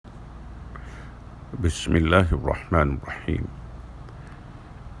Bismillahir Rahmanir Rahim.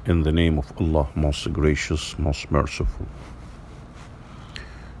 In the name of Allah, most gracious, most merciful.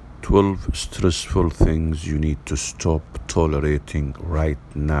 12 stressful things you need to stop tolerating right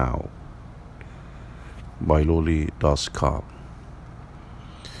now, by Loli Daskal.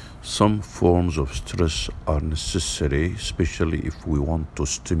 Some forms of stress are necessary, especially if we want to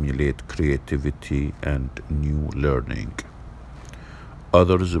stimulate creativity and new learning.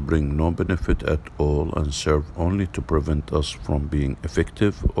 Others bring no benefit at all and serve only to prevent us from being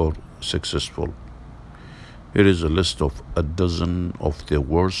effective or successful. Here is a list of a dozen of the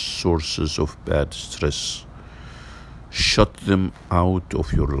worst sources of bad stress. Shut them out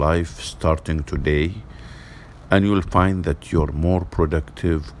of your life starting today, and you will find that you're more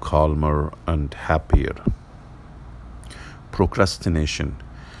productive, calmer, and happier. Procrastination.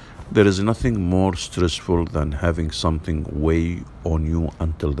 There is nothing more stressful than having something weigh on you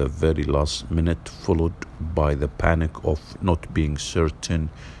until the very last minute, followed by the panic of not being certain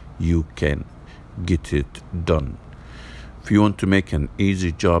you can get it done. If you want to make an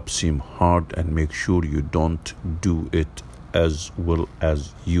easy job seem hard and make sure you don't do it as well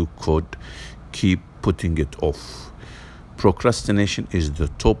as you could, keep putting it off. Procrastination is the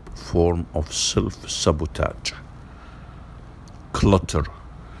top form of self-sabotage. Clutter.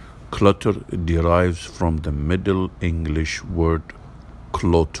 Clutter derives from the Middle English word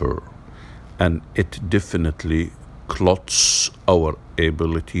clutter, and it definitely clots our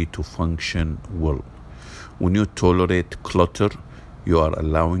ability to function well. When you tolerate clutter, you are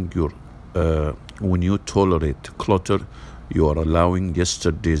allowing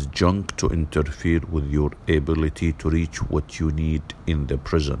yesterday's junk to interfere with your ability to reach what you need in the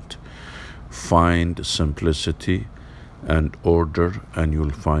present. Find simplicity and order, and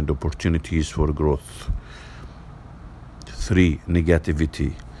you'll find opportunities for growth. 3.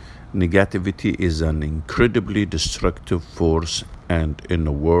 Negativity. Negativity is an incredibly destructive force, and in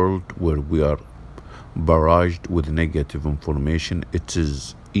a world where we are barraged with negative information, it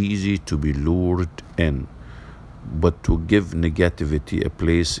is easy to be lured in. But to give negativity a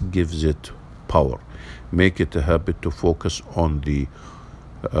place gives it power. Make it a habit to focus on the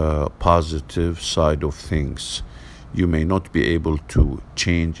positive side of things. You may not be able to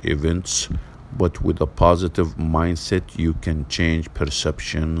change events, but with a positive mindset, you can change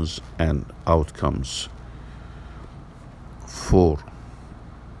perceptions and outcomes. 4.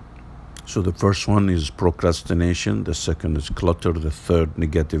 So the first one is procrastination, the second is clutter, the third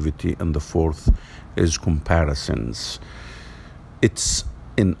negativity, and the fourth is comparisons. It's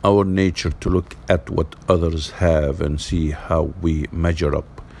in our nature to look at what others have and see how we measure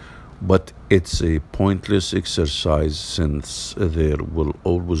up. But it's a pointless exercise, since there will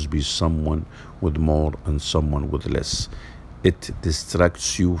always be someone with more and someone with less. It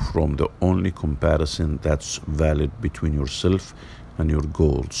distracts you from the only comparison that's valid between yourself and your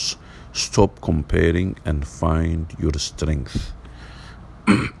goals. Stop comparing and find your strength.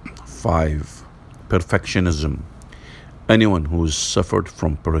 5. Perfectionism. Anyone who's suffered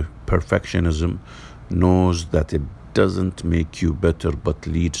from perfectionism knows that it doesn't make you better but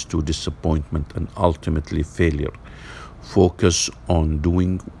leads to disappointment and ultimately failure. Focus on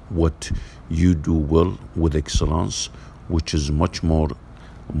doing what you do well with excellence, which is much more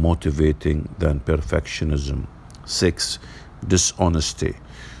motivating than perfectionism. 6. Dishonesty.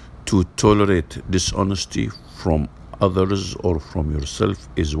 To tolerate dishonesty from others or from yourself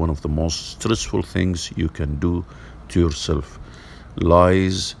is one of the most stressful things you can do to yourself.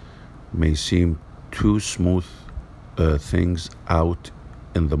 Lies may seem too smooth things out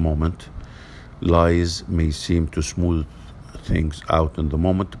in the moment. Lies may seem to smooth things out in the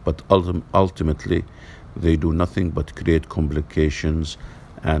moment, but ultimately they do nothing but create complications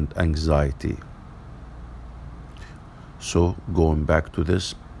and anxiety. So going back to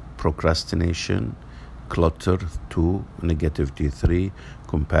this: procrastination, clutter 2, negativity 3,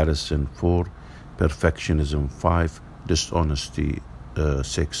 comparison 4, perfectionism 5, dishonesty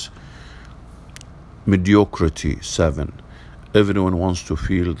 6. Mediocrity 7. Everyone wants to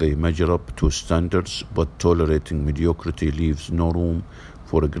feel they measure up to standards, but tolerating mediocrity leaves no room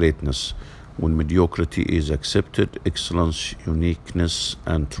for greatness. When mediocrity is accepted, excellence, uniqueness,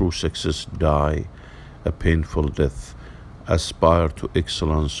 and true success die a painful death. Aspire to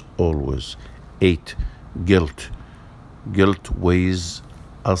excellence always. 8. Guilt. Guilt weighs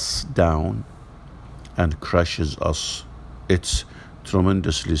us down and crushes us. It's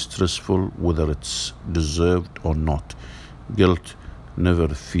tremendously stressful, whether it's deserved or not. Guilt never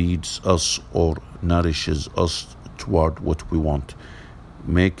feeds us or nourishes us toward what we want.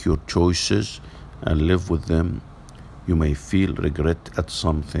 Make your choices and live with them. You may feel regret at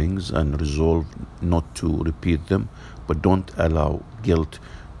some things and resolve not to repeat them, but don't allow guilt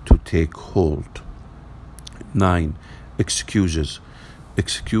to take hold. 9. Excuses.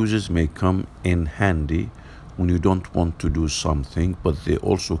 Excuses may come in handy when you don't want to do something, but they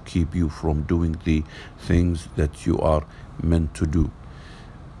also keep you from doing the things that you are meant to do.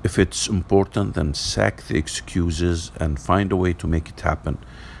 If it's important, then sack the excuses and find a way to make it happen.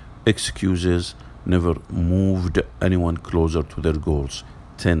 Excuses never moved anyone closer to their goals.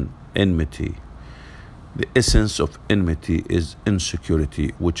 10. Enmity. The essence of enmity is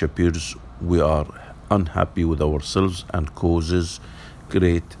insecurity, which appears we are unhappy with ourselves and causes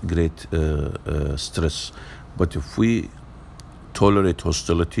great stress. But if we tolerate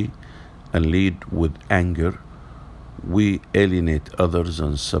hostility and lead with anger, we alienate others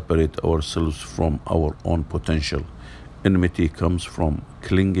and separate ourselves from our own potential. Enmity comes from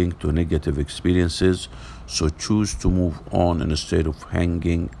clinging to negative experiences, so choose to move on instead of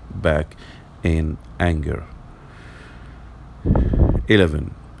hanging back in anger.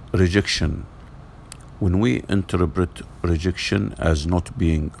 11. Rejection. When we interpret rejection as not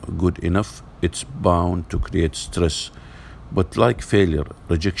being good enough, it's bound to create stress. But like failure,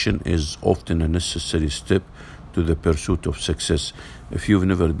 rejection is often a necessary step to the pursuit of success. If you've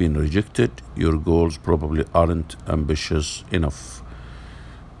never been rejected, your goals probably aren't ambitious enough.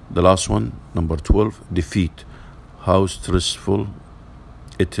 The last one, number 12, defeat. How stressful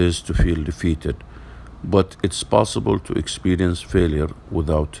it is to feel defeated. But it's possible to experience failure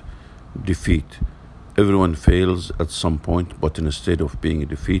without defeat. Everyone fails at some point, but instead of being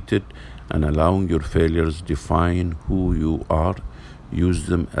defeated and allowing your failures define who you are, use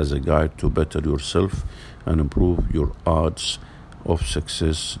them as a guide to better yourself and improve your odds of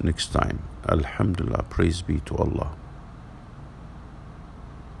success next time. Alhamdulillah, praise be to Allah.